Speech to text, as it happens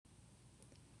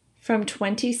From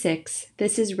 26,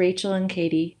 this is Rachel and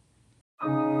Katie.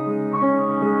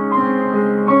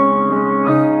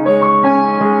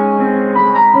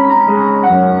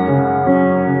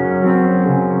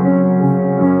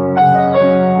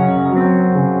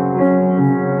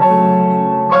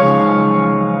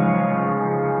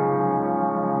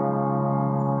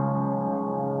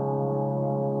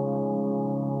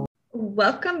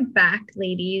 Welcome back,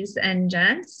 ladies and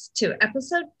gents, to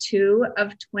episode 2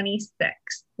 of 26.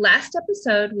 Last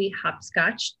episode, we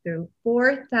hopscotched through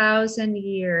 4,000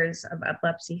 years of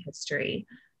epilepsy history,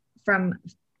 from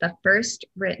the first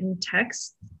written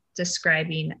text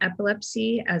describing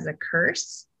epilepsy as a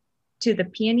curse to the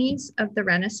peonies of the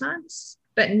Renaissance.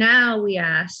 But now we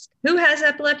ask, who has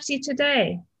epilepsy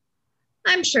today?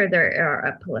 I'm sure there are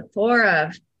a plethora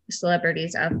of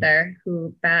celebrities out there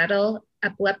who battle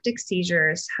epileptic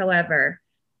seizures. However,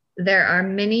 there are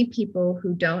many people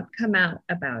who don't come out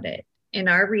about it. In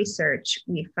our research,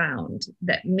 we found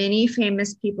that many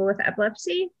famous people with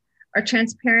epilepsy are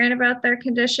transparent about their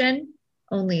condition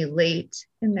only late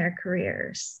in their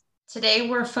careers. Today,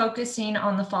 we're focusing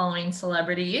on the following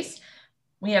celebrities.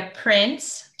 We have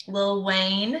Prince, Lil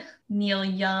Wayne, Neil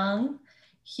Young,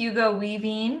 Hugo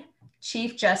Weaving,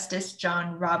 Chief Justice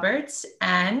John Roberts,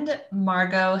 and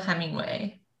Margot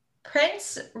Hemingway.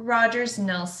 Prince Rogers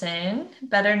Nelson,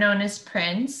 better known as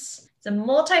Prince, is a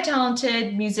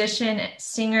multi-talented musician,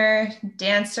 singer,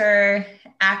 dancer,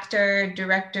 actor,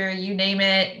 director, you name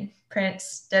it,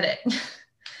 Prince did it.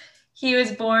 He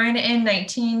was born in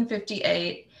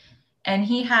 1958, and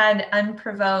he had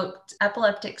unprovoked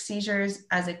epileptic seizures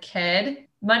as a kid,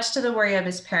 much to the worry of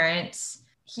his parents.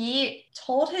 He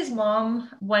told his mom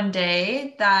one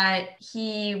day that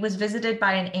he was visited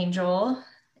by an angel,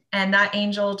 and that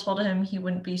angel told him he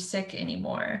wouldn't be sick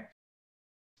anymore.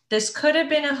 This could have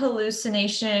been a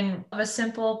hallucination of a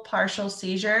simple partial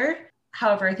seizure.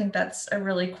 However, I think that's a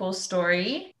really cool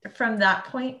story. From that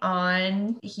point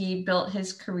on, he built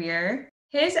his career.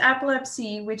 His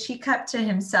epilepsy, which he kept to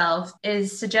himself,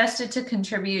 is suggested to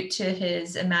contribute to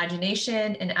his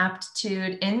imagination and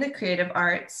aptitude in the creative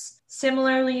arts.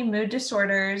 Similarly, mood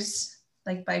disorders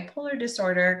like bipolar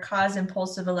disorder cause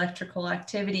impulsive electrical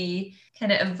activity, can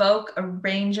evoke a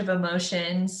range of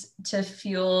emotions to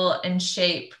fuel and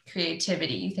shape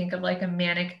creativity. You think of like a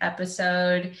manic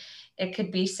episode. It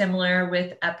could be similar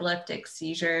with epileptic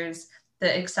seizures, the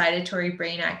excitatory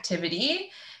brain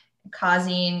activity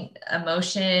causing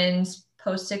emotions,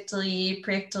 postictally,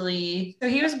 preictally. So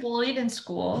he was bullied in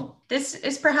school. This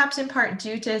is perhaps in part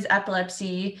due to his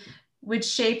epilepsy, which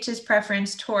shaped his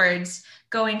preference towards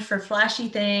going for flashy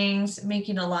things,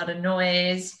 making a lot of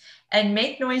noise, and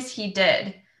make noise he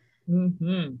did.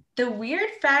 Mm-hmm. The weird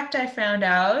fact I found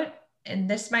out, and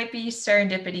this might be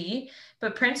serendipity,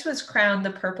 but Prince was crowned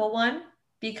the Purple One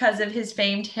because of his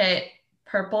famed hit,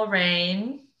 Purple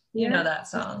Rain. You know that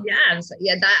song.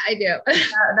 Yeah, that I do.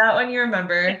 that one you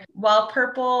remember. While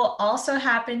purple also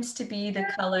happens to be the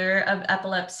color of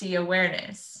epilepsy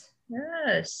awareness.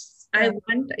 Yes.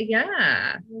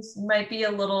 This might be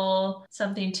a little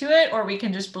something to it, or we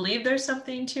can just believe there's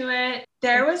something to it.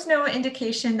 There was no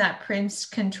indication that Prince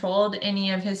controlled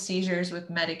any of his seizures with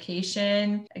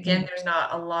medication. Again, there's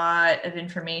not a lot of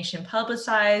information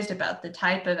publicized about the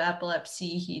type of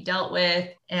epilepsy he dealt with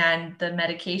and the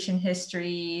medication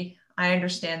history. I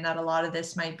understand that a lot of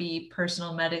this might be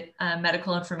personal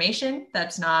medical information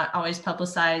that's not always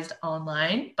publicized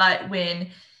online, but when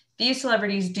these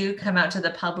celebrities do come out to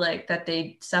the public that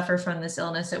they suffer from this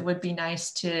illness, it would be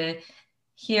nice to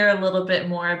hear a little bit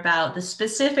more about the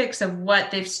specifics of what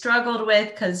they've struggled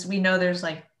with, because we know there's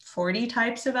like 40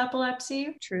 types of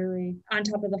epilepsy. Truly. On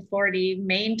top of the 40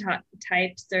 main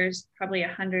types, there's probably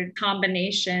 100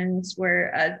 combinations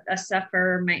where a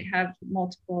sufferer might have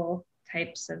multiple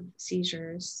types of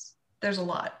seizures. There's a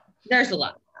lot.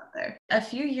 There. A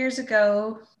few years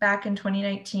ago, back in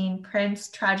 2019, Prince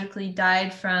tragically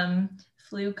died from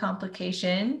flu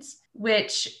complications,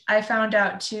 which I found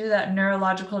out too that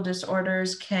neurological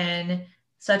disorders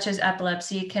such as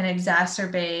epilepsy, can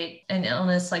exacerbate an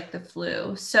illness like the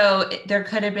flu. So there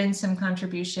could have been some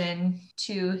contribution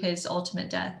to his ultimate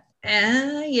death.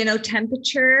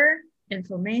 Temperature,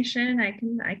 inflammation, I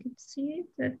could see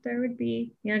that there would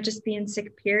be, just being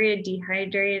sick period,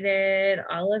 dehydrated,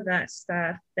 all of that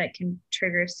stuff that can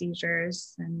trigger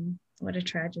seizures. And what a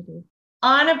tragedy.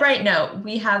 On a bright note,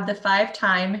 we have the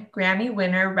 5-time Grammy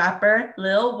winner rapper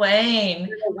Lil Wayne.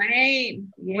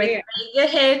 Yeah. With mega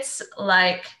hits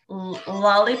like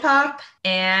Lollipop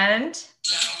and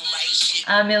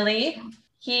Amelie.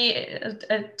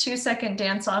 A 2-second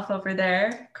dance off over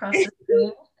there across the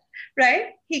screen.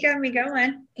 Right? He got me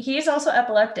going. He's also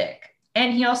epileptic.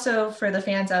 And he also, for the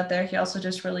fans out there, he also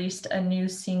just released a new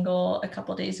single a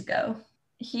couple days ago.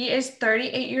 He is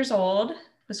 38 years old,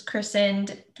 was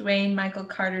christened Dwayne Michael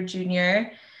Carter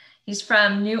Jr. He's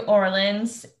from New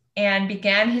Orleans and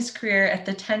began his career at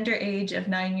the tender age of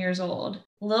 9 years old.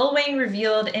 Lil Wayne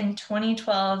revealed in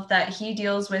 2012 that he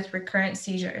deals with recurrent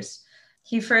seizures.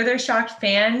 He further shocked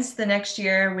fans the next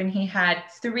year when he had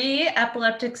 3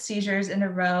 epileptic seizures in a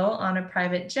row on a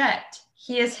private jet.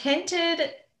 He has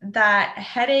hinted that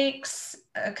headaches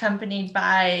accompanied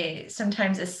by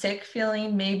sometimes a sick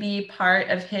feeling may be part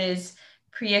of his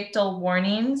preictal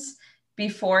warnings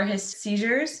before his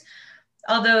seizures,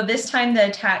 although this time the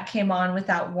attack came on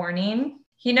without warning.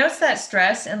 He notes that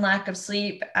stress and lack of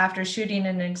sleep after shooting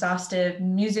an exhaustive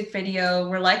music video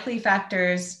were likely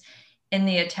factors in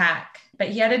the attack. But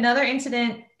he had another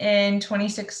incident in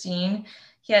 2016.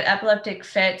 He had epileptic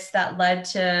fits that led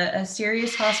to a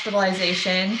serious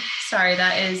hospitalization. Sorry,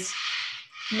 that is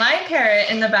my parrot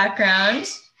in the background.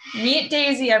 Meet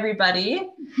Daisy, everybody.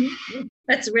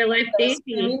 That's real life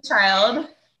Daisy. Child.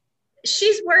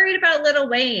 She's worried about Lil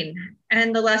Wayne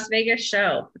and the Las Vegas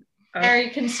show.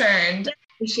 Very concerned.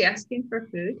 Is she asking for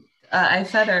food? I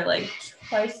fed her like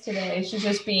twice today. She's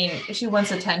just she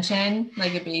wants attention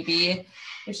like a baby.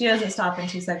 If she doesn't stop in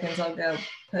 2 seconds, I'll go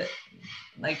put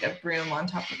like a broom on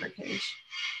top of her cage.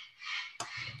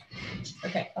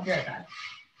 Okay, I'll be right back.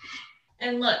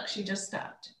 And look, she just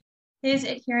stopped. His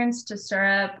adherence to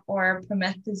syrup or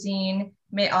promethazine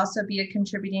may also be a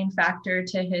contributing factor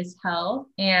to his health,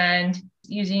 and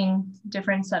using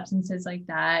different substances like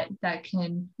that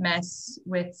can mess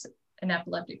with an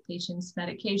epileptic patient's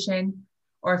medication,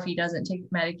 or if he doesn't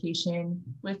take medication,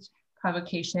 with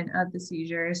provocation of the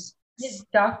seizures. His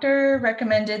doctor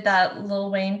recommended that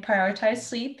Lil Wayne prioritize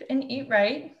sleep and eat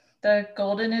right, the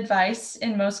golden advice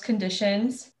in most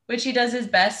conditions, which he does his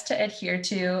best to adhere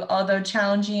to, although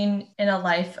challenging in a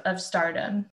life of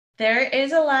stardom. There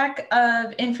is a lack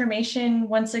of information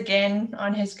once again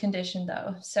on his condition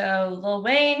though. So Lil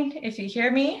Wayne, if you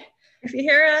hear me, if you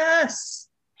hear us,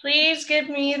 please give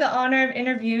me the honor of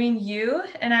interviewing you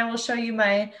and I will show you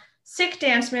my sick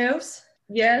dance moves.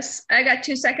 Yes, I got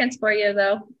 2 seconds for you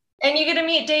though. And you get to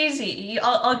meet Daisy.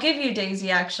 I'll give you Daisy,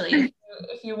 actually,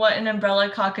 if you want an umbrella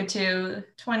cockatoo,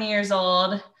 20 years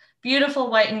old,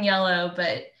 beautiful white and yellow,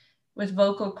 but with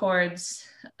vocal cords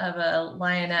of a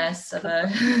lioness, of a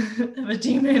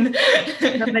demon.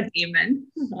 Of a demon.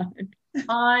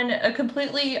 On a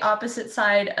completely opposite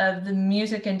side of the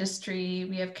music industry,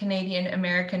 we have Canadian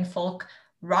American folk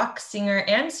rock singer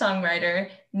and songwriter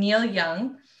Neil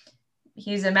Young.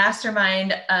 He's a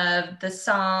mastermind of the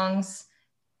songs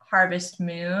Harvest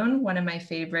Moon, one of my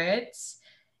favorites,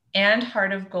 and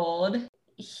Heart of Gold.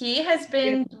 He has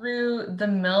been through the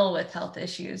mill with health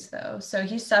issues, though. So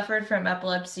he suffered from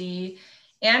epilepsy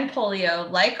and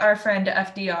polio, like our friend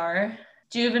FDR,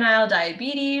 juvenile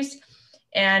diabetes,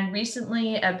 and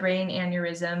recently a brain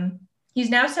aneurysm. He's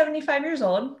now 75 years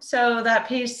old, so that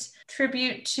pays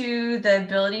tribute to the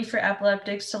ability for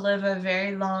epileptics to live a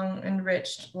very long,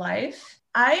 enriched life.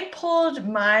 I pulled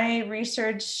my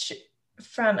research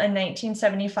from a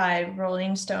 1975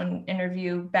 Rolling Stone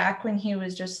interview back when he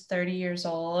was just 30 years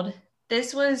old.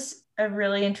 This was a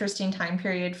really interesting time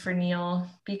period for Neil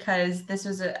because this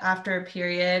was after a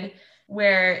period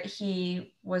where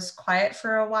he was quiet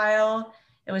for a while.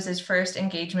 It was his first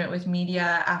engagement with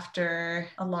media after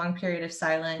a long period of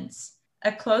silence.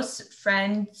 A close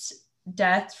friend's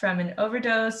death from an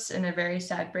overdose and a very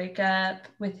sad breakup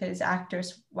with his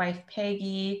actress wife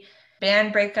Peggy.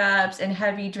 Band breakups and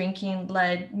heavy drinking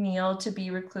led Neil to be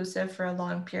reclusive for a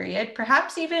long period,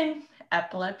 perhaps even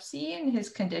epilepsy in his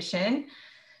condition.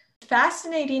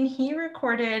 Fascinating, he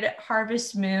recorded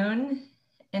Harvest Moon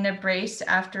in a brace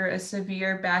after a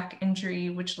severe back injury,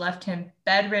 which left him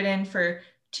bedridden for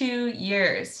 2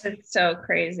 years. It's so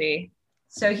crazy.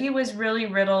 So he was really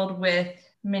riddled with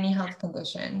many health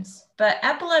conditions, but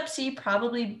epilepsy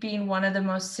probably being one of the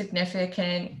most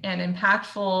significant and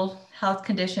impactful health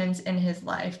conditions in his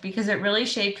life because it really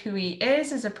shaped who he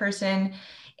is as a person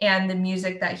and the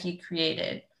music that he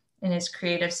created in his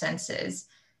creative senses.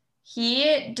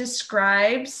 He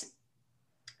describes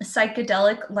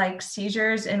psychedelic-like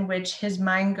seizures in which his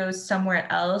mind goes somewhere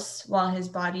else while his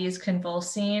body is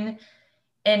convulsing,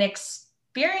 an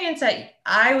experience that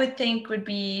I would think would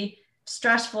be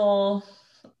stressful,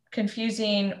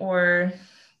 confusing, or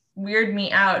weird me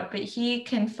out, but he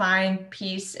can find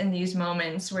peace in these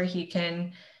moments where he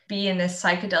can be in this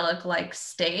psychedelic-like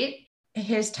state.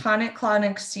 His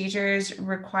tonic-clonic seizures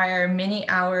require many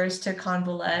hours to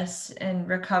convalesce and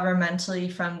recover mentally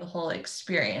from the whole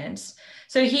experience.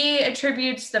 So he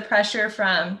attributes the pressure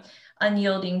from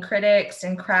unyielding critics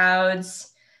and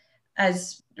crowds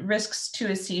as risks to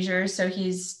his seizures. So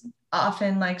he's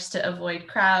often likes to avoid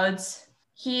crowds.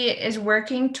 He is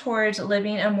working towards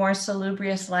living a more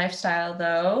salubrious lifestyle,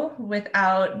 though,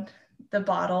 without the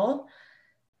bottle,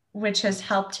 which has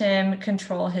helped him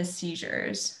control his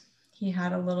seizures. He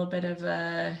had a little bit of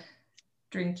a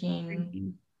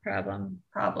drinking problem.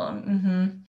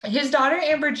 His daughter,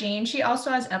 Amber Jean, she also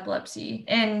has epilepsy.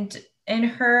 And in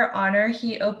her honor,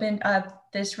 he opened up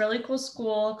this really cool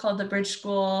school called the Bridge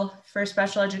School for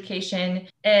Special Education.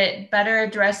 It better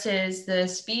addresses the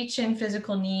speech and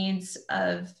physical needs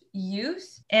of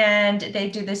youth. And they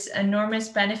do this enormous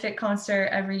benefit concert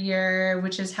every year,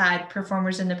 which has had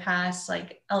performers in the past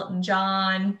like Elton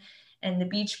John and the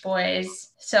Beach Boys.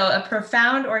 So a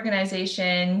profound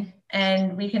organization.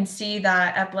 And we can see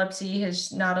that epilepsy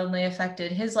has not only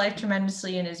affected his life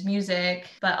tremendously in his music,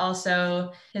 but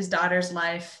also his daughter's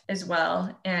life as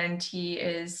well. And he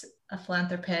is a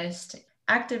philanthropist,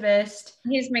 activist.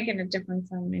 He's making a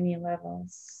difference on many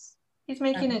levels.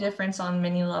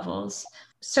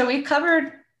 So we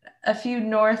covered a few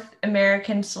North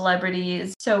American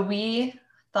celebrities. So we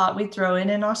thought we'd throw in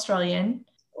an Australian.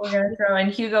 We're going to throw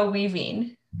in Hugo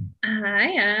Weaving.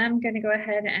 I am going to go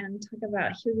ahead and talk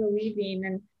about Hugo Weaving.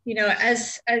 And, you know,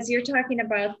 as you're talking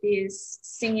about these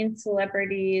singing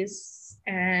celebrities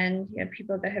and, you know,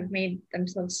 people that have made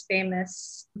themselves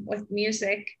famous with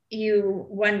music, you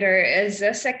wonder, is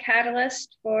this a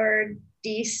catalyst for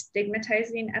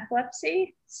destigmatizing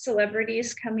epilepsy?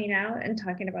 Celebrities coming out and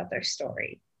talking about their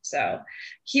story. So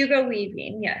Hugo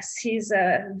Weaving, yes, he's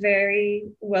a very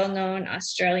well-known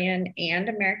Australian and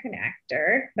American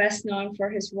actor, best known for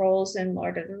his roles in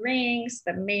Lord of the Rings,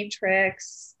 The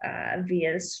Matrix,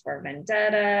 Via's for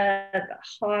Vendetta, The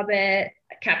Hobbit,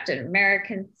 Captain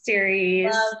American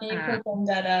series.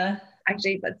 Vendetta.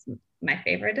 Actually, that's my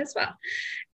favorite as well.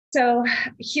 So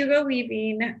Hugo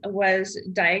Weaving was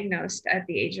diagnosed at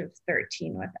the age of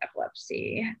 13 with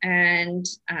epilepsy, and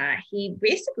he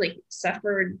basically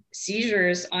suffered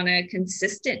seizures on a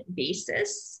consistent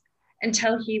basis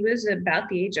until he was about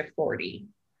the age of 40.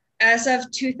 As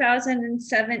of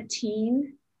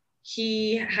 2017,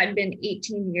 he had been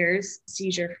 18 years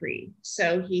seizure-free.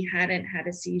 So he hadn't had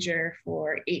a seizure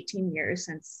for 18 years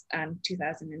since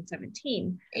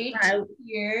 2017. 18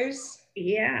 years?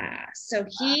 Yeah. So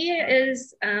he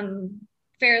is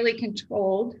fairly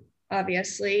controlled,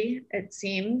 obviously, it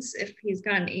seems, if he's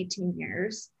gone 18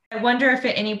 years. I wonder if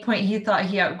at any point he thought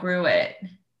he outgrew it.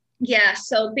 Yeah.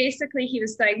 So basically, he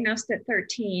was diagnosed at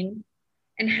 13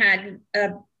 and had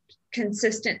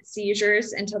consistent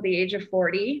seizures until the age of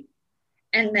 40.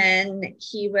 And then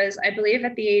he was, I believe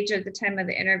at the age of the time of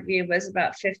the interview was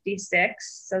about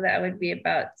 56. So that would be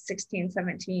about 16,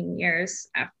 17 years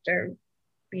after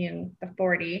being the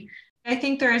 40. I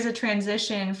think there is a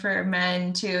transition for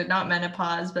men to, not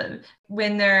menopause, but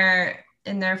when they're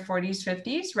in their 40s,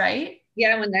 50s, right?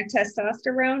 Yeah, when their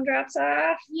testosterone drops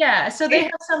off. Yeah, so they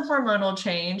have some hormonal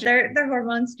change. Their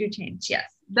hormones do change,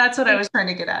 yes. That's what I was trying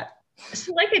to get at.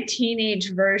 So like a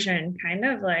teenage version, kind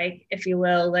of like, if you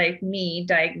will, like me,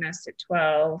 diagnosed at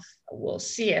 12. We'll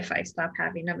see if I stop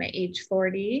having them at age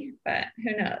 40, but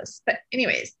who knows? But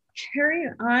anyways, carry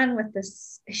on with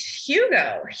this.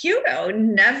 Hugo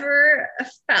never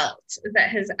felt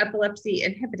that his epilepsy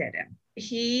inhibited him.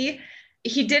 He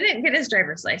didn't get his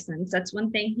driver's license. That's one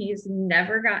thing he's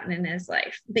never gotten in his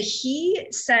life. But he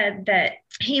said that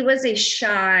he was a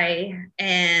shy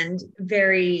and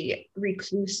very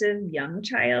reclusive young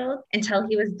child until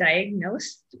he was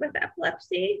diagnosed with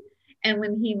epilepsy. And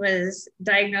when he was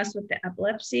diagnosed with the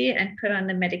epilepsy and put on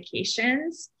the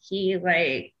medications, he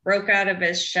like broke out of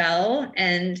his shell,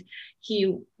 and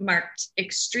he marked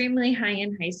extremely high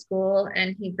in high school,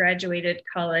 and he graduated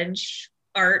college,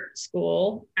 art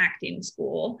school, acting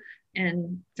school,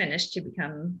 and finished to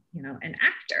become, you know, an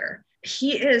actor.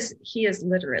 He is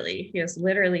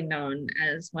literally known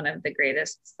as one of the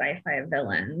greatest sci-fi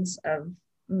villains of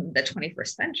the 21st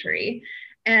century.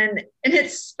 And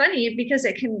it's funny because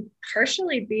it can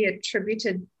partially be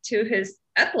attributed to his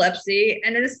epilepsy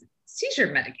and his seizure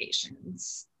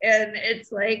medications. And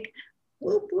it's like,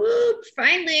 whoop, whoop,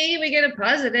 finally we get a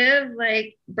positive,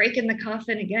 like breaking the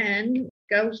coffin again.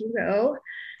 Go, Hugo.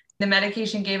 The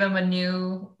medication gave him a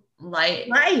new life.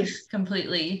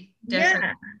 Completely different.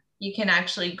 Yeah. You can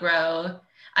actually grow.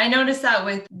 I noticed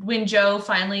that when Joe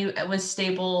finally was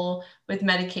stable with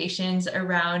medications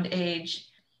around age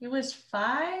He was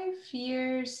 5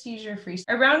 years seizure free.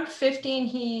 Around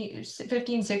 15,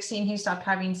 16, he stopped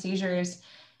having seizures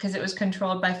because it was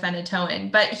controlled by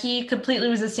phenytoin. But he completely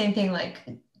was the same thing. Like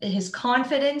his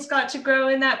confidence got to grow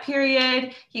in that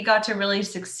period. He got to really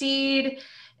succeed,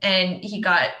 and he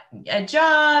got a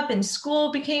job, and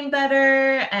school became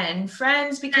better, and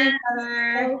friends became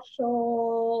better.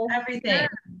 Social. Everything.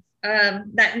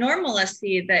 That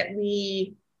normalcy that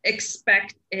we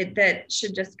expect that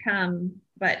should just come,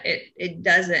 but it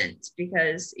doesn't,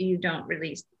 because you don't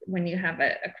release when you have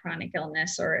a chronic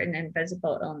illness or an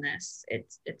invisible illness.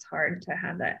 It's hard to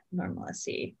have that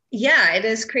normalcy. Yeah, it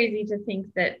is crazy to think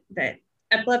that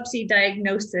epilepsy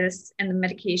diagnosis and the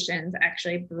medications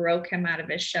actually broke him out of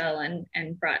his shell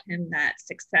and brought him that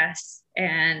success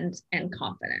and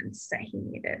confidence that he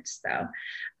needed. So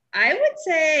I would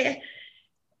say,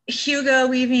 Hugo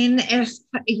Weaving, if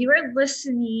you are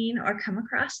listening or come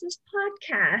across this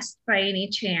podcast by any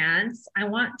chance, I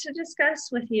want to discuss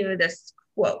with you this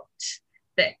quote,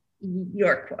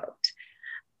 your quote.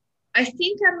 I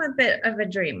think I'm a bit of a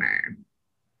dreamer.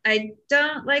 I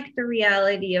don't like the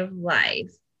reality of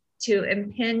life to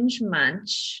impinge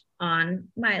much on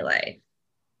my life.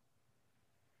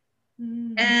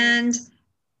 And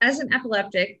as an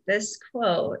epileptic, this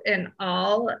quote in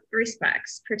all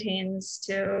respects pertains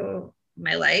to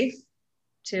my life,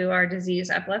 to our disease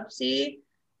epilepsy,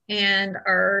 and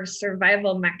our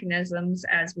survival mechanisms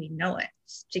as we know it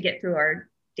to get through our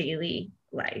daily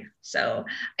life. So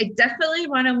I definitely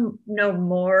want to know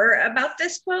more about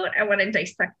this quote. I want to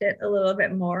dissect it a little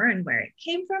bit more and where it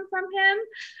came from him.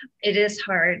 It is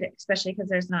hard, especially because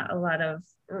there's not a lot of,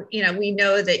 we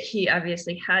know that he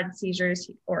obviously had seizures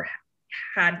or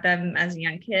had them as a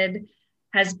young kid,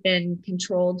 has been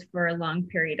controlled for a long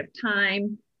period of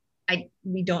time.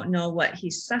 We don't know what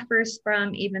he suffers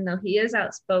from, even though he is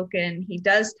outspoken. He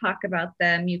does talk about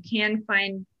them. You can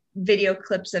find video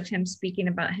clips of him speaking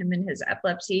about him and his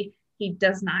epilepsy. He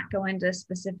does not go into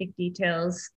specific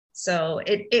details. So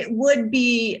it would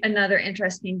be another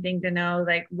interesting thing to know,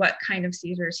 like what kind of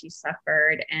seizures he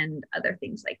suffered and other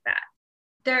things like that.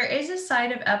 There is a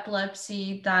side of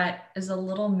epilepsy that is a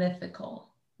little mythical.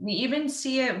 We even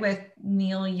see it with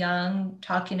Neil Young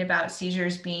talking about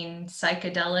seizures being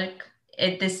psychedelic.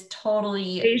 This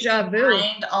totally deja vu,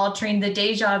 mind-altering, the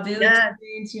deja vu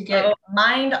experience. You get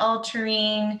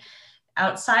mind-altering,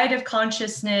 outside of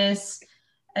consciousness,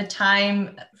 a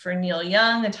time for Neil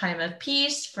Young, a time of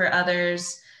peace. For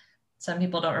others, some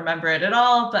people don't remember it at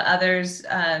all, but others,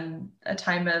 a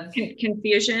time of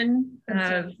confusion,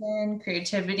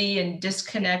 creativity, and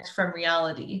disconnect from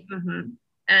reality. Mm-hmm.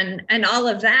 And all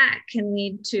of that can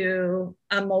lead to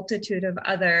a multitude of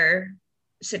other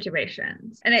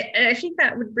situations. And I think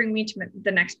that would bring me to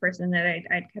the next person that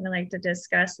I'd kind of like to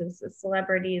discuss, is a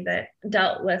celebrity that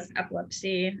dealt with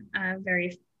epilepsy, a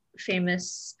very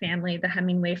famous family, the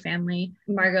Hemingway family.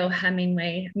 Margot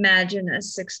Hemingway. Imagine a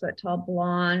 6-foot-tall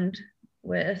blonde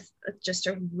with just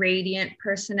a radiant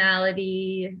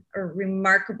personality, a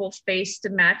remarkable face to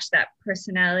match that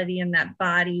personality and that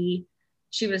body.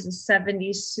 She was a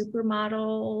 70s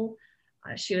supermodel.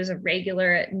 She was a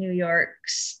regular at New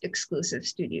York's exclusive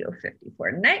Studio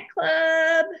 54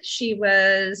 nightclub. She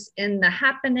was in the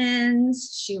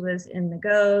Happenings. She was in the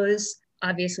Go's.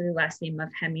 Obviously, the last name of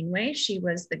Hemingway. She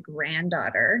was the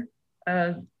granddaughter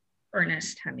of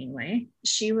Ernest Hemingway.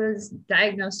 She was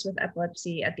diagnosed with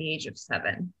epilepsy at the age of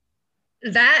 7.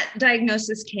 That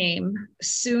diagnosis came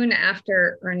soon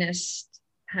after Ernest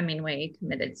Hemingway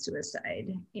committed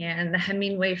suicide, and the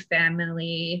Hemingway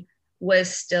family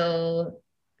was still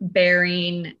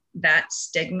bearing that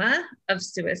stigma of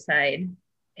suicide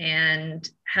and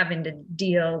having to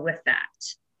deal with that.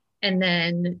 And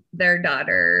then their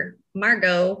daughter,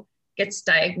 Margot, gets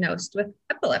diagnosed with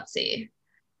epilepsy.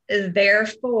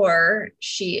 Therefore,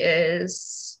 she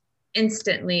is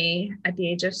instantly, at the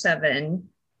age of 7,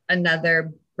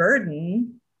 another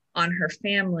burden on her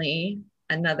family,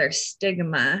 another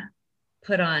stigma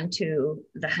put onto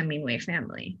the Hemingway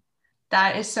family.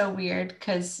 That is so weird,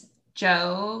 because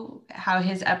Joe, how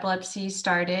his epilepsy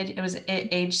started, it was at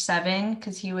age 7,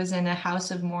 because he was in a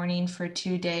house of mourning for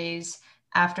 2 days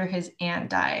after his aunt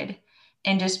died.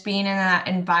 And just being in that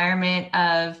environment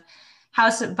of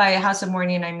house of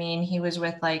mourning, I mean, he was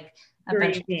with like a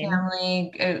bunch of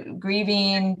family,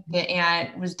 grieving. The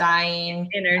aunt was dying,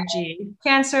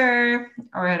 cancer,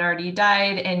 or had already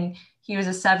died. And he was a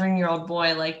 7-year-old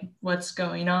boy, like, what's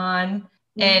going on?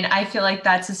 Mm-hmm. And I feel like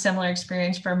that's a similar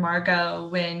experience for Margot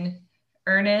when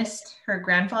Ernest, her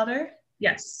grandfather,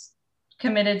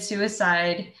 committed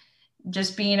suicide.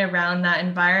 Just being around that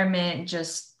environment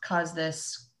just caused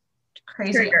this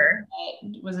crazy trigger.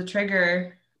 was a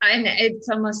trigger. And it's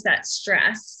almost that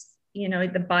stress,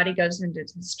 the body goes into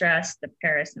stress, the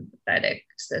parasympathetic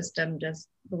system just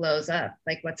blows up,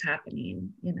 like what's happening,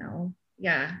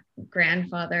 yeah,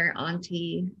 grandfather,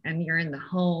 auntie, and you're in the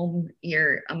home,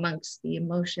 you're amongst the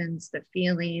emotions, the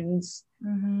feelings,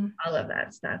 all of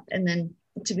that stuff. And then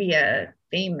to be a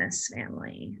famous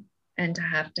family and to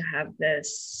have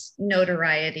this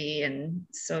notoriety and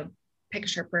so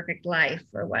picture perfect life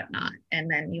or whatnot, and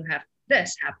then you have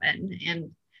this happen.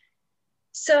 And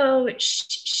so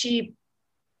she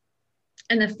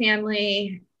and the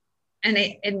family,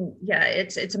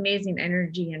 it's amazing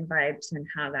energy and vibes and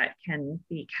how that can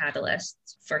be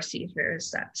catalysts for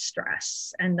seizures, that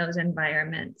stress and those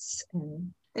environments.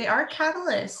 And they are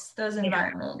catalysts, those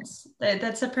environments.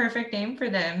 That's a perfect name for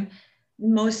them.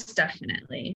 Most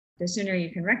definitely. The sooner you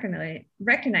can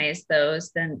recognize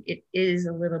those, then it is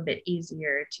a little bit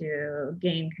easier to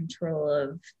gain control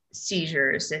of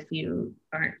seizures. If you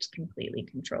aren't completely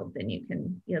controlled, then you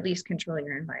can at least control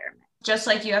your environment. Just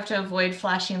like you have to avoid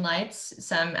flashing lights,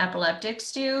 some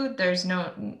epileptics do.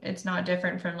 It's not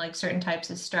different from like certain types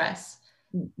of stress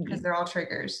because they're all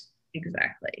triggers.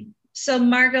 Exactly. So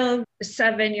Margot is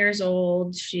 7 years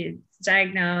old. She's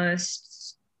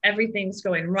diagnosed. Everything's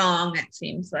going wrong, it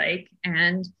seems like.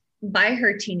 And by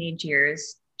her teenage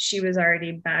years, she was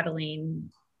already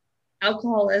battling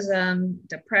alcoholism,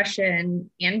 depression,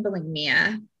 and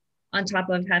bulimia on top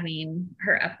of having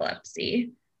her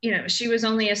epilepsy. She was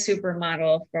only a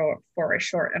supermodel for a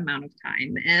short amount of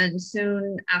time. And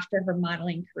soon after her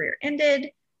modeling career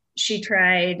ended, she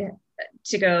tried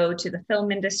to go to the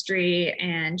film industry,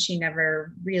 and she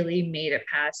never really made it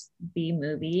past B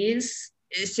movies.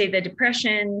 Say the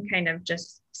depression kind of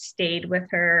just stayed with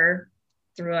her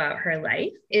throughout her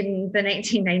life. In the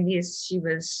 1990s, she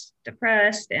was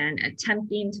depressed and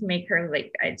attempting to make her,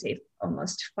 like, I'd say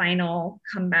almost final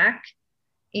comeback.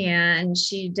 And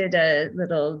she did a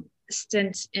little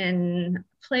stint in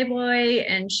Playboy,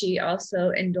 and she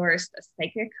also endorsed a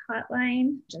psychic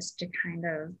hotline just to kind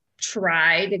of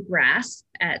try to grasp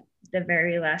at the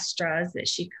very last straws that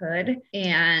she could.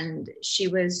 And she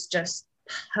was just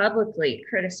publicly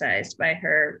criticized by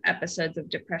her episodes of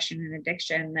depression and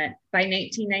addiction that by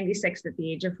 1996, at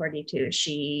the age of 42,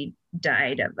 she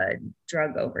died of a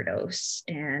drug overdose.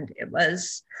 And it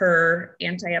was her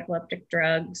anti-epileptic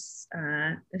drugs,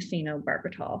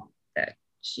 phenobarbital, that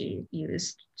she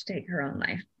used to take her own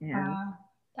life. And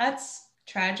that's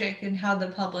tragic, and how the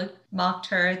public mocked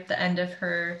her at the end of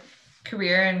her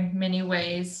career in many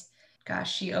ways.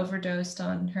 Gosh, she overdosed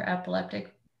on her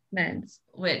epileptic meds,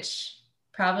 which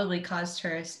probably caused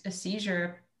her a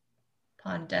seizure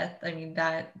upon death. I mean,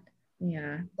 that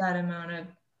amount of...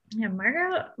 Yeah,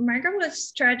 Margot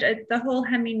was tragic. The whole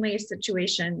Hemingway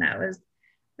situation, that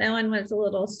one was a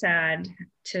little sad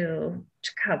to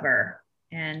cover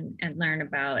and learn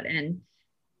about.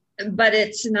 But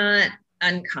it's not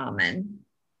uncommon,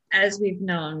 as we've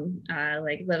known,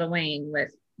 like Lil Wayne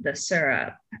with the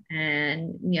syrup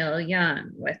and Neil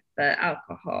Young with the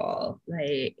alcohol.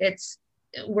 Like,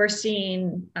 we're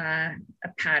seeing a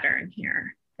pattern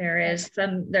here.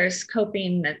 There's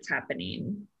coping that's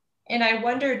happening. And I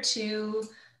wonder too,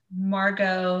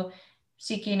 Margot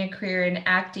seeking a career in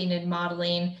acting and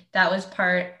modeling, that was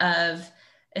part of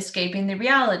escaping the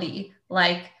reality,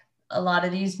 like a lot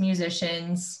of these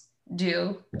musicians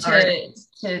do,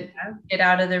 to get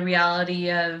out of the reality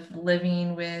of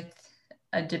living with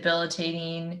a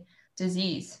debilitating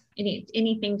disease.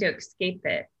 Anything to escape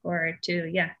it, or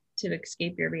to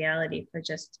escape your reality for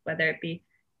just, whether it be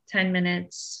 10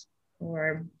 minutes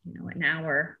or an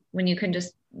hour, when you can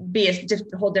just be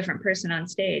a whole different person on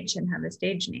stage and have a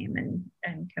stage name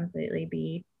and completely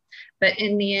be. But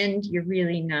in the end, you're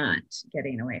really not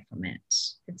getting away from it.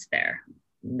 It's there.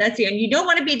 That's and you don't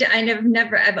want to be.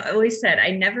 I've always said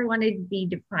I never want to be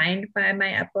defined by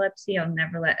my epilepsy. I'll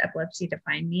never let epilepsy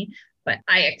define me. But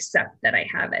I accept that I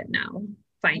have it now.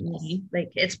 Finally,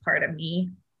 like, it's part of me.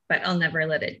 But I'll never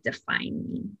let it define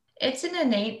me. It's an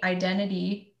innate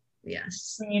identity.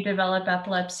 Yes. When you develop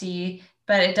epilepsy,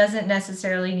 but it doesn't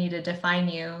necessarily need to define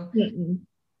you.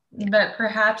 Yeah. But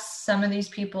perhaps some of these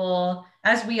people,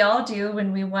 as we all do,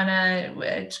 when we want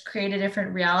to create a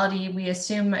different reality, we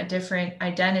assume different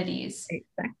identities.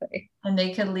 Exactly. And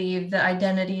they could leave the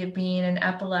identity of being an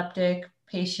epileptic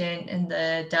patient in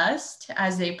the dust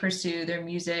as they pursue their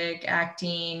music,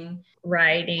 acting,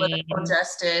 writing, political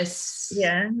justice,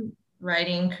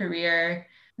 writing career.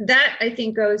 That, I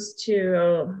think, goes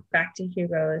back to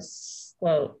Hugo's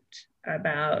quote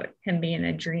about him being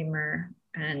a dreamer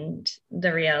and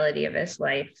the reality of his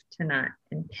life to not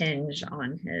impinge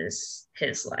on his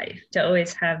life, to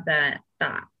always have that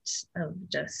thought of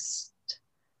just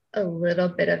a little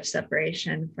bit of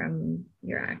separation from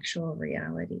your actual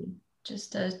reality.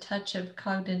 Just a touch of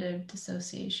cognitive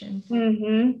dissociation.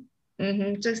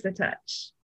 Just a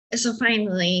touch. So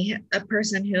finally, a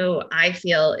person who I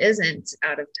feel isn't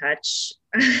out of touch,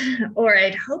 or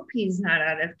I'd hope he's not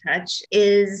out of touch,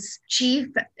 is Chief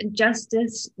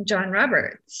Justice John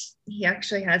Roberts. He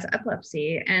actually has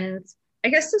epilepsy. And I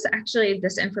guess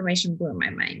this information blew my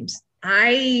mind.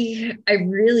 I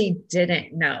really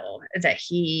didn't know that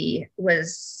he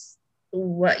was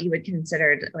what you would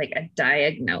consider like a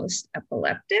diagnosed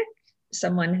epileptic,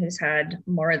 someone who's had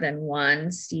more than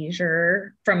one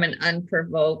seizure from an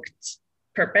unprovoked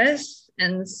purpose.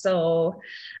 And so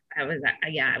I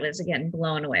was again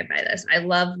blown away by this. I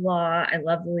love law. I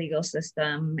love the legal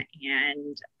system.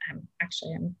 And I'm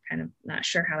kind of not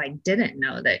sure how I didn't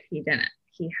know that he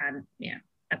had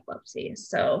epilepsy.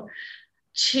 So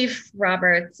Chief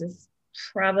Roberts is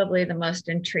probably the most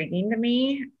intriguing to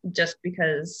me, just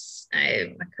because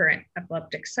I'm a current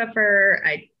epileptic sufferer.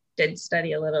 I did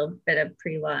study a little bit of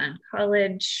pre-law in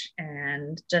college,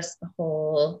 and just the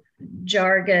whole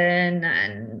jargon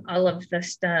and all of the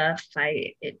stuff,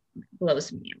 it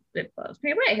blows me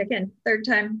away. Again, third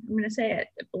time I'm going to say it.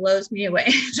 It blows me away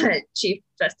that Chief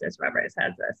Justice Roberts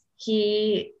has this.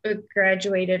 He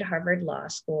graduated Harvard Law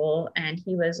School, and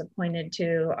he was appointed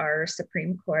to our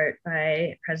Supreme Court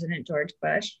by President George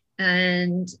Bush.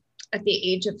 And at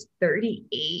the age of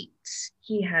 38,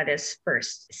 he had his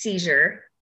first seizure.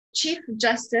 Chief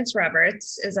Justice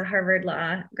Roberts is a Harvard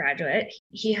Law graduate.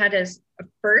 He had his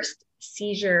first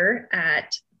seizure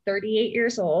at 38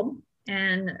 years old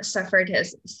and suffered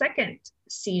his second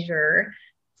seizure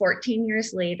 14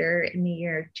 years later in the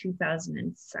year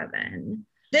 2007.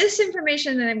 This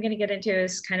information that I'm going to get into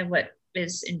is kind of what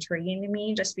is intriguing to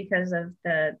me, just because of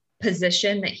the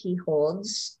position that he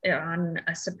holds on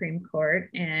a Supreme Court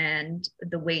and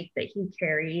the weight that he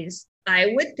carries.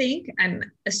 I'm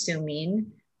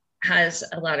assuming, has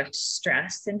a lot of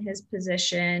stress in his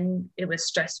position. It was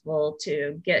stressful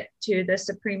to get to the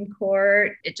Supreme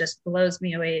Court. It just blows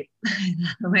me away.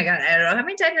 Oh my God, I don't know how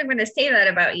many times I'm going to say that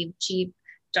about you, Chief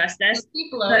Justice. Does he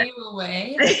blow you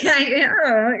away? I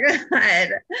know, God.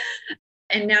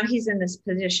 And now he's in this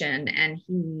position, and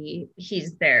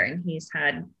he's there, and he's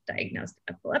had diagnosed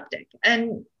epileptic.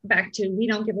 And back to, we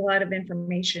don't give a lot of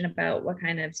information about what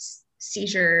kind of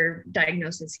seizure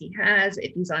diagnosis he has,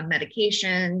 if he's on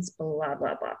medications, blah,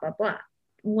 blah, blah, blah, blah.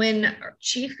 When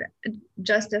Chief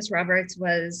Justice Roberts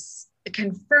was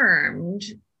confirmed,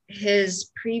 his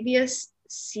previous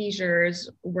seizures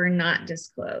were not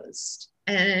disclosed.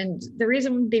 And the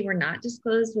reason they were not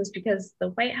disclosed was because the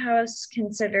White House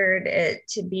considered it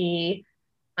to be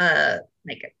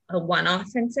like a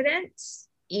one-off incident,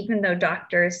 even though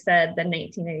doctors said the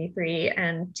 1983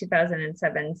 and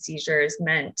 2007 seizures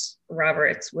meant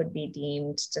Roberts would be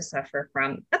deemed to suffer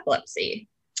from epilepsy.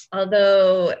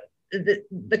 Although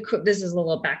this is a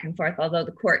little back and forth, although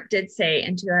the court did say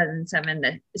in 2007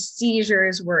 that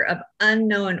seizures were of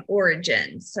unknown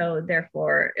origin. So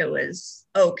therefore it was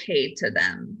okay to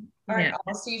them. Aren't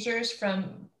all seizures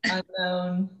from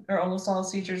unknown, or almost all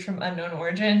seizures from unknown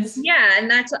origins? Yeah,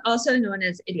 and that's also known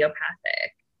as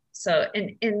idiopathic. So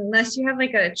unless you have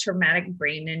like a traumatic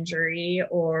brain injury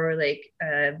or like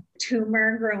a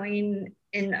tumor growing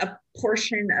in a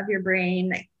portion of your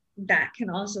brain, that can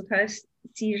also cause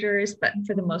seizures. But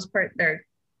for the most part, they're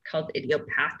called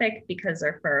idiopathic because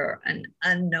they're for an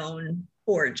unknown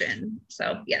origin.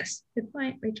 So yes, good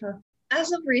point, Rachel.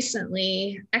 As of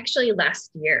recently, actually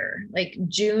last year, like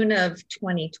June of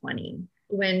 2020,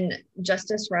 when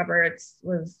Justice Roberts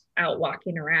was out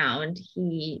walking around,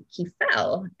 he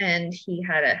fell and he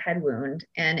had a head wound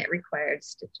and it required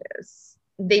stitches.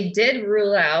 They did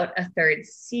rule out a third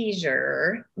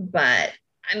seizure, but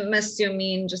I'm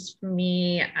assuming, just for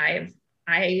me,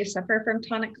 I suffer from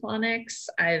tonic-clonics.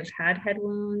 I've had head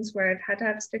wounds where I've had to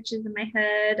have stitches in my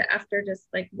head after just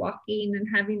like walking and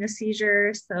having a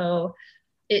seizure. So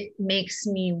it makes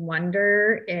me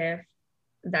wonder if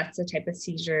that's the type of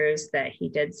seizures that he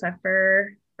did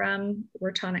suffer from,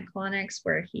 were tonic-clonics,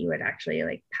 where he would actually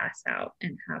like pass out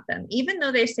and have them, even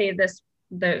though they say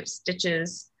the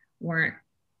stitches weren't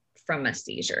from a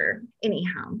seizure.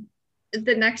 Anyhow,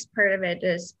 the next part of it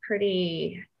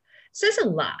says a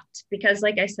lot, because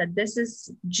like I said, this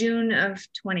is June of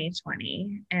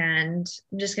 2020, and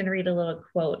I'm just going to read a little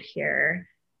quote here.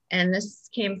 And this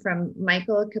came from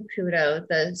Michael Caputo,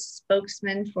 the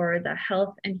spokesman for the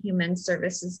Health and Human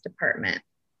Services Department.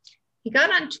 He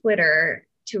got on Twitter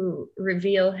to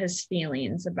reveal his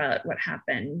feelings about what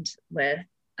happened with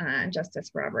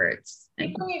Justice Roberts.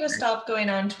 People need to stop going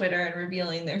on Twitter and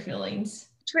revealing their feelings.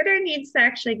 Twitter needs to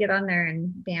actually get on there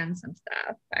and ban some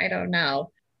stuff. I don't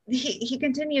know. He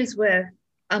continues with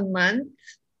a month ?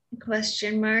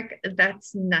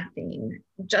 That's nothing.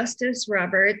 Justice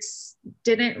Roberts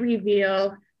didn't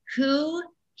reveal who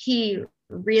he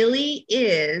really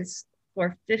is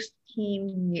for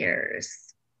 15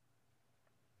 years.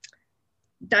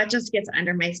 That just gets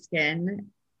under my skin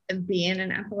of being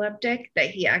an epileptic, that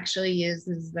he actually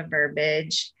uses the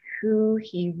verbiage, who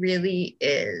he really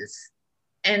is.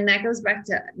 And that goes back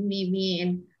to me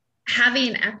being,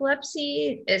 having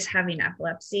epilepsy is having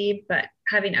epilepsy, but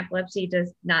having epilepsy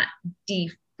does not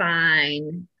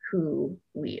define who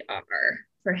we are.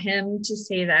 For him to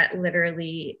say that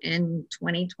literally in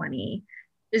 2020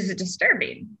 is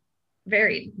disturbing,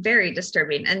 very, very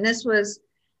disturbing. And this is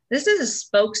a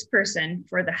spokesperson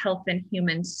for the Health and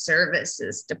Human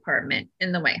Services Department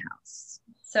in the White House.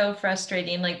 So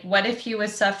frustrating. Like, what if he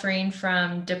was suffering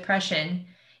from depression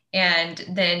and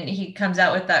then he comes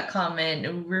out with that comment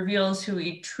and reveals who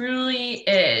he truly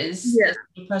is,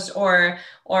 depressed, or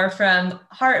from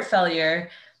heart failure?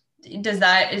 Is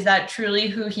that truly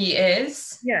who he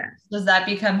is? Yeah. Does that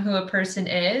become who a person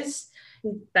is?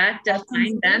 Does that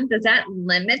define them? Does that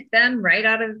limit them right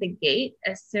out of the gate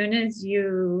as soon as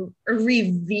you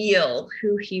reveal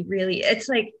who he really is? It's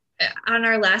like on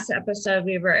our last episode,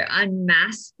 we were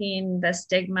unmasking the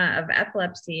stigma of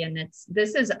epilepsy, and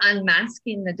this is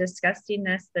unmasking the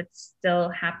disgustingness that's still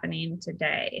happening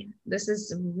today. This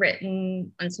is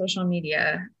written on social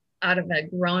media out of a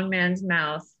grown man's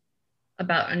mouth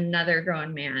about another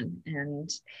grown man and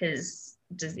his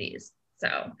disease.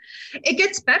 So it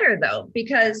gets better though,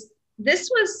 because this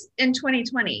was in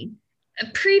 2020.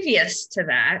 Previous to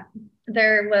that,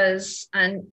 there was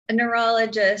a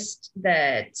neurologist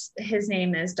that his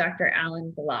name is Dr.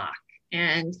 Alan Block,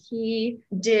 and he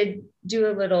did do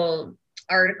a little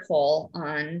article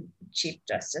on Chief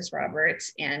Justice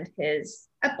Roberts and his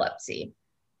epilepsy.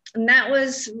 And that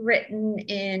was written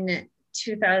in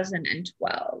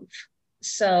 2012.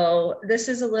 So this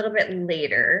is a little bit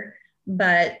later,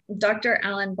 but Dr.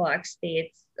 Alan Block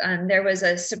states there was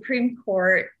a Supreme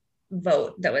Court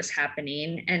vote that was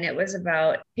happening, and it was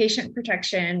about Patient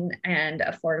Protection and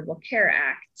Affordable Care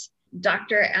Act.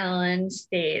 Dr. Allen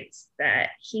states that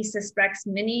he suspects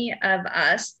many of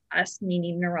us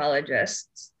meaning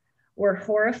neurologists, were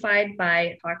horrified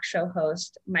by talk show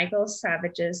host Michael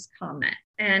Savage's comment.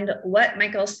 And what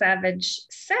Michael Savage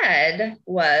said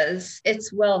was,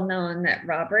 it's well known that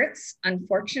Roberts,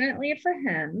 unfortunately for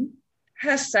him,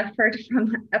 has suffered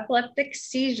from epileptic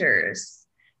seizures,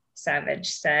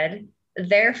 Savage said.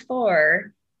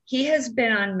 Therefore, he has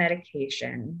been on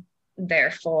medication.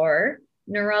 Therefore,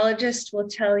 neurologists will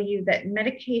tell you that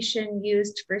medication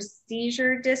used for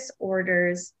seizure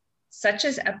disorders, such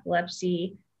as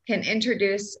epilepsy, can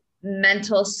introduce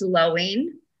mental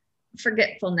slowing,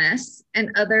 forgetfulness,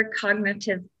 and other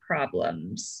cognitive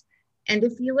problems. And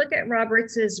if you look at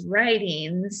Roberts's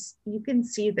writings, you can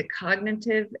see the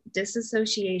cognitive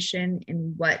disassociation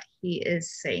in what he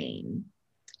is saying.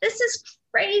 This is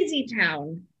crazy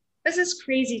town. This is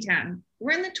crazy town.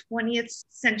 We're in the 20th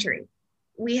century.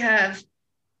 We have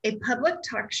a public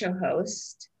talk show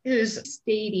host who's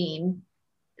stating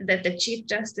that the Chief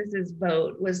Justice's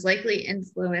vote was likely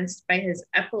influenced by his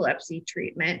epilepsy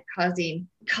treatment, causing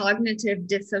cognitive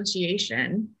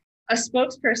dissociation. A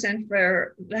spokesperson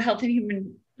for the Health and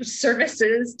Human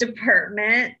Services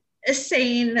Department is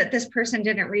saying that this person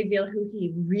didn't reveal who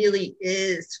he really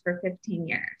is for 15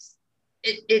 years.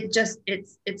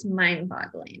 It's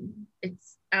mind-boggling.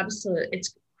 It's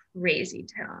crazy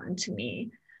town to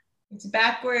me. It's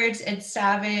backwards, it's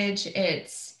savage,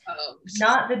 it's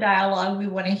not the dialogue we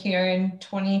want to hear in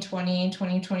 2020,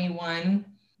 2021,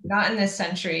 not in this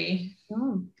century.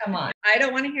 Oh. Come on. I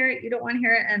don't want to hear it. You don't want to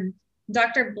hear it. And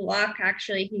Dr. Block,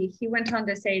 actually, he went on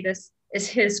to say, this is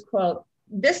his quote,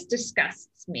 "This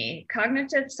disgusts me.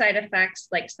 Cognitive side effects,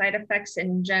 like side effects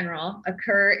in general,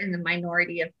 occur in the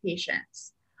minority of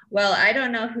patients. Well, I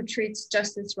don't know who treats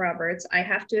Justice Roberts. I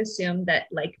have to assume that,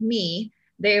 like me,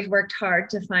 they've worked hard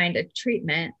to find a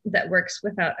treatment that works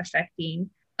without affecting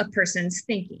a person's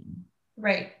thinking."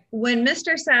 Right. When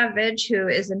Mr. Savage, who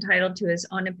is entitled to his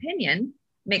own opinion,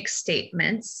 makes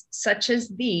statements such as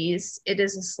these, it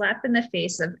is a slap in the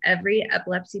face of every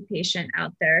epilepsy patient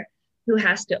out there who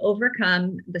has to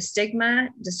overcome the stigma,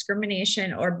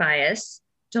 discrimination, or bias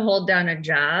to hold down a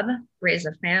job, raise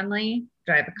a family,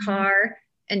 drive a car,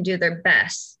 and do their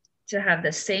best to have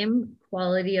the same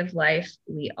quality of life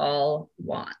we all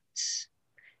want.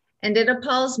 And it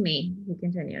appalls me, he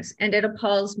continues, and it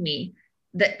appalls me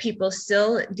that people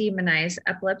still demonize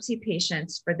epilepsy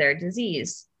patients for their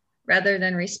disease rather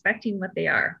than respecting what they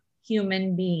are,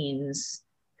 human beings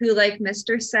who, like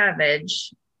Mr.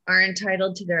 Savage, are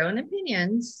entitled to their own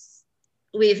opinions.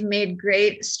 We've made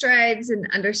great strides in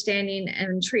understanding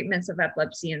and treatments of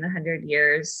epilepsy in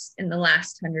the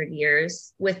last 100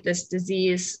 years, with this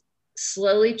disease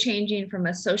slowly changing from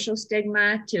a social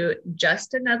stigma to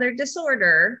just another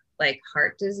disorder like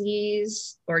heart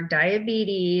disease or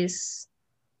diabetes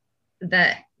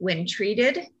that, when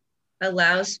treated,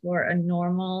 allows for a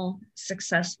normal,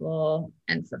 successful,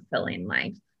 and fulfilling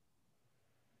life.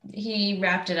 He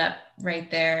wrapped it up right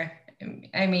there.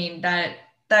 I mean, that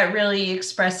really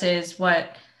expresses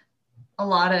what a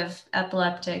lot of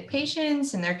epileptic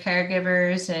patients and their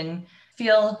caregivers and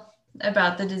feel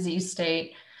about the disease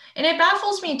state. And it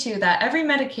baffles me too that every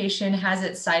medication has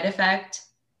its side effect.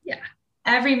 Yeah.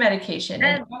 Every medication,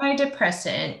 an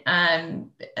antidepressant,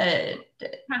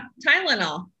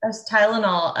 Tylenol,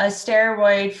 a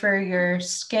steroid for your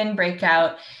skin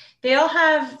breakout, they all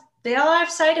have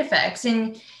side effects.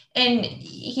 And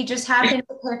he just happened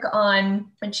to pick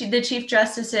on the Chief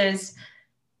Justice's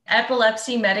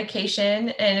epilepsy medication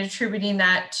and attributing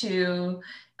that to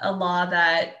a law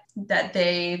that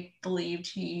they believed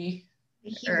he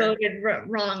voted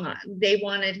wrong on. They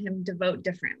wanted him to vote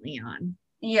differently on.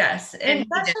 Yes. And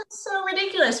that's just so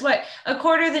ridiculous. What, a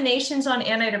quarter of the nation's on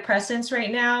antidepressants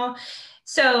right now.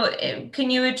 So can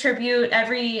you attribute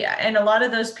and a lot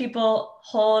of those people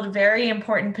hold very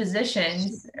important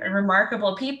positions,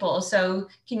 remarkable people. So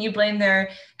can you blame their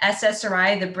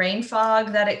SSRI, the brain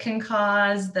fog that it can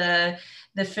cause, the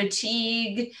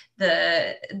fatigue,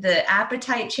 the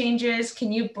appetite changes?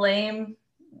 Can you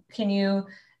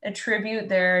attribute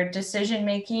their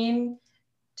decision-making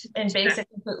and base it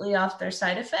completely off their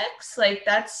side effects? Like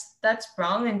that's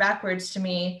wrong and backwards to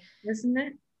me, isn't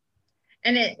it?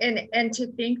 And to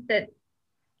think that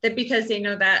because they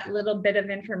know that little bit of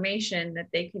information that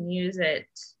they can use it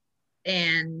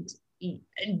and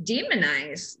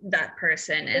demonize that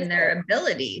person and their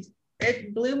abilities.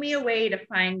 It blew me away to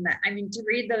find that. I mean, to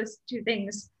read those two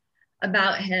things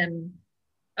about him,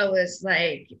 I was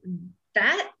like,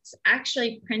 that's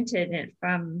actually printed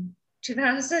from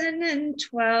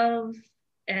 2012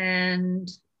 and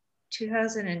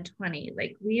 2020.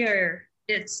 Like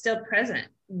it's still present,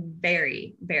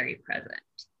 very, very present.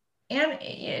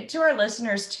 And to our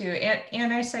listeners too,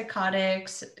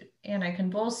 antipsychotics,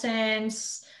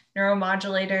 anticonvulsants,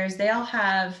 neuromodulators, they all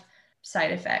have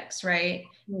side effects, right?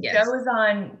 Yes. Joe was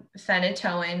on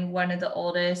phenytoin, one of the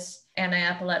oldest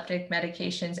anti-epileptic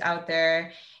medications out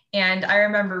there. And I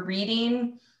remember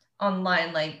reading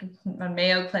online, like on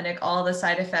Mayo Clinic, all the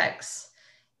side effects.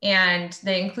 And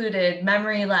they included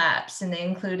memory lapse, and they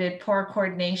included poor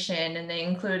coordination, and they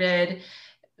included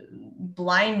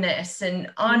blindness, and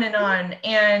on and on.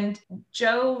 And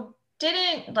Joe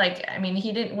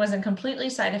wasn't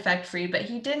completely side effect free, but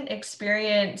he didn't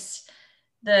experience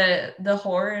the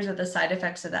horrors of the side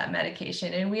effects of that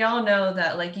medication. And we all know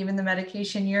that, like, even the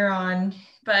medication you're on,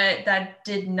 but that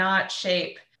did not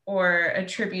shape or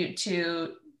attribute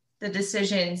to the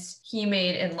decisions he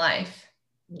made in life.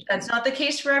 That's not the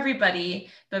case for everybody,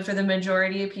 but for the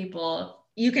majority of people,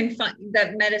 you can find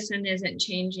that medicine isn't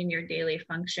changing your daily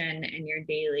function and your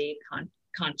daily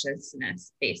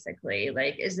consciousness, basically.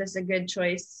 Like, is this a good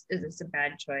choice? Is this a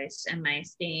bad choice? Am I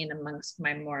staying amongst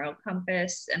my moral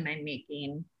compass? Am I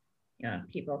making,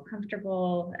 people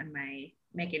comfortable? Am I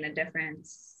making a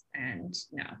difference? And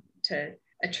no, to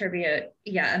attribute,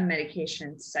 a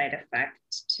medication side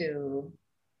effect to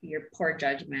your poor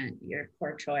judgment, your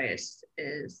poor choice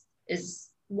is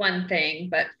one thing,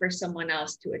 but for someone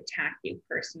else to attack you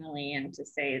personally and to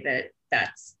say that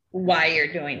that's why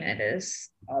you're doing it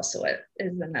is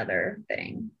another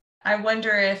thing. I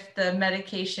wonder if the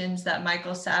medications that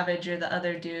Michael Savage or the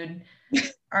other dude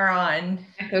are on,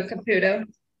 Echo Caputo,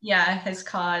 has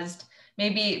caused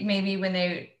maybe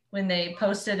when they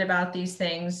posted about these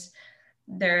things,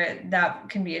 that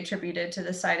can be attributed to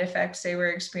the side effects they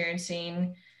were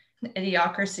experiencing,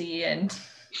 idiocracy and.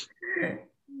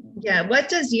 Yeah. What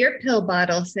does your pill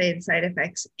bottle say? The side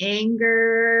effects: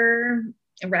 anger,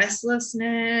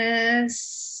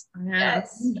 restlessness.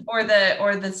 Yes. Or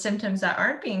the symptoms that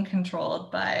aren't being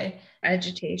controlled by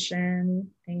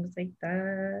agitation, things like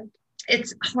that.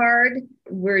 It's hard.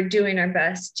 We're doing our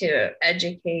best to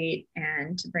educate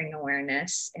and to bring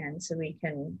awareness, and so we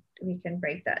can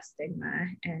break that stigma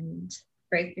and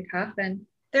break the coffin.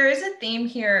 There is a theme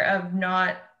here of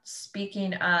not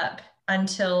speaking up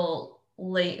until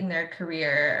late in their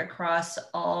career across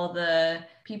all the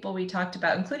people we talked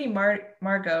about, including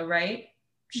Margot, right?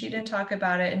 She didn't talk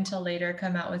about it until later,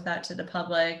 come out with that to the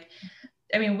public.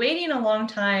 I mean, waiting a long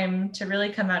time to really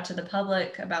come out to the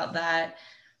public about that.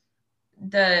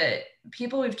 The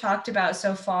people we've talked about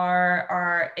so far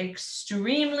are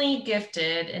extremely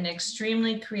gifted and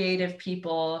extremely creative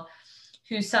people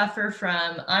who suffer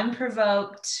from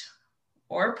unprovoked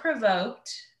or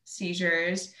provoked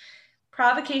seizures,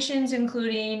 provocations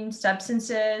including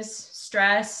substances,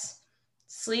 stress,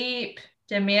 sleep,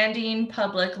 demanding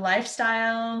public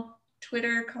lifestyle,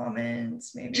 Twitter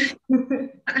comments, maybe.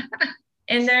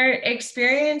 In their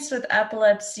experience with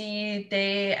epilepsy,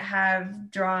 they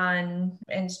have drawn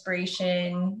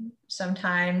inspiration,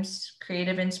 sometimes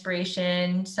creative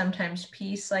inspiration, sometimes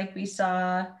peace, like we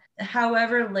saw.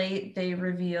 However late they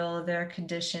reveal their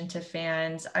condition to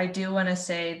fans, I do want to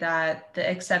say that the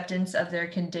acceptance of their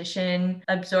condition,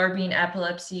 absorbing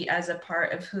epilepsy as a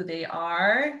part of who they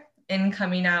are, and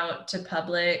coming out to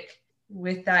public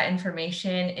with that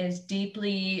information is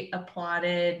deeply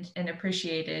applauded and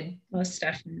appreciated. Most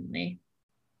definitely.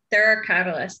 They're a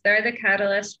catalyst. They're the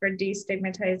catalyst for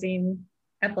destigmatizing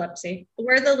epilepsy.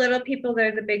 We're the little people,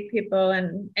 they're the big people.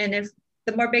 And if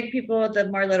the more big people, the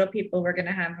more little people we're going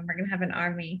to have, and we're going to have an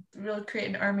army. We'll create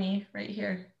an army right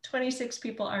here. 26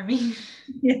 people army.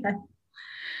 Yeah.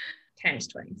 Times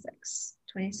 26.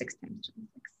 26 times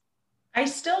 26. I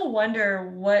still wonder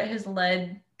what has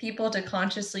led people to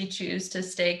consciously choose to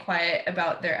stay quiet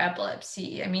about their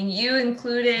epilepsy. I mean, you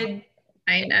included,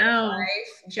 I know,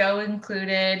 life, Joe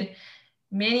included,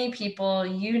 many people,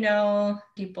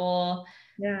 people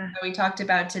that we talked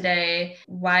about today.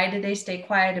 Why did they stay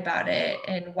quiet about it?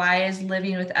 And why is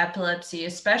living with epilepsy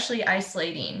especially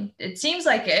isolating? It seems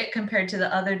like it compared to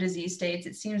the other disease states.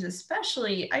 It seems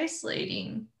especially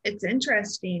isolating. It's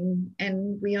interesting.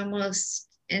 And we almost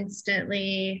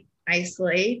instantly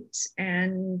isolate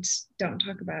and don't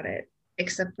talk about it,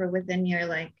 except for within your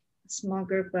like small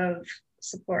group of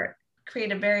support.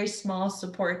 Create a very small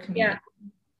support community. Yeah.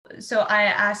 So I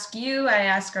ask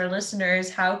our listeners,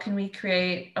 how can we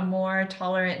create a more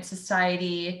tolerant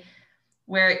society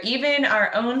where even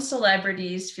our own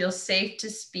celebrities feel safe to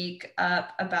speak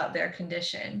up about their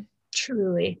condition?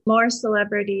 Truly. More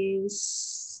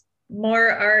celebrities, more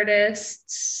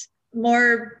artists,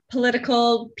 more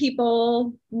political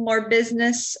people, more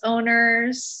business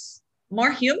owners,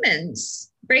 more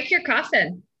humans. Break your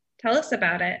coffin. Tell us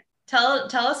about it. Tell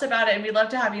us about it, and we'd love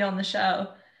to have you on the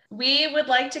show. We would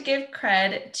like to give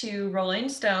credit to Rolling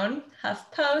Stone,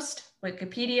 HuffPost,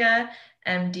 Wikipedia,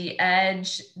 MD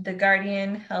Edge, The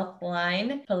Guardian,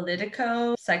 Healthline,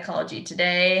 Politico, Psychology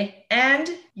Today, and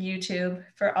YouTube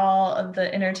for all of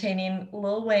the entertaining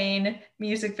Lil Wayne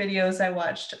music videos I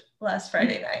watched last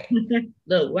Friday night.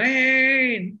 Lil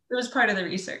Wayne. It was part of the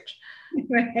research.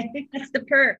 Right. That's the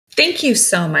perk. Thank you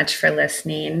so much for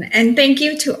listening. And thank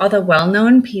you to all the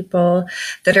well-known people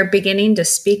that are beginning to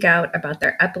speak out about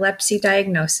their epilepsy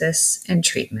diagnosis and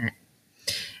treatment.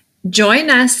 Join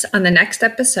us on the next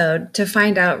episode to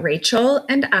find out Rachel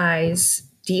and I's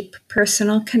deep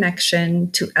personal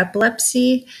connection to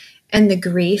epilepsy and the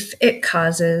grief it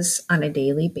causes on a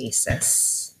daily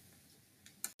basis.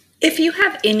 If you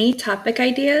have any topic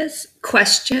ideas,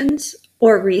 questions,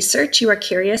 or research you are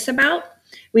curious about,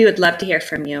 we would love to hear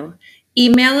from you.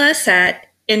 Email us at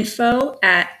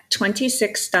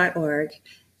info@26.org.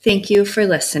 Thank you for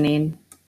listening.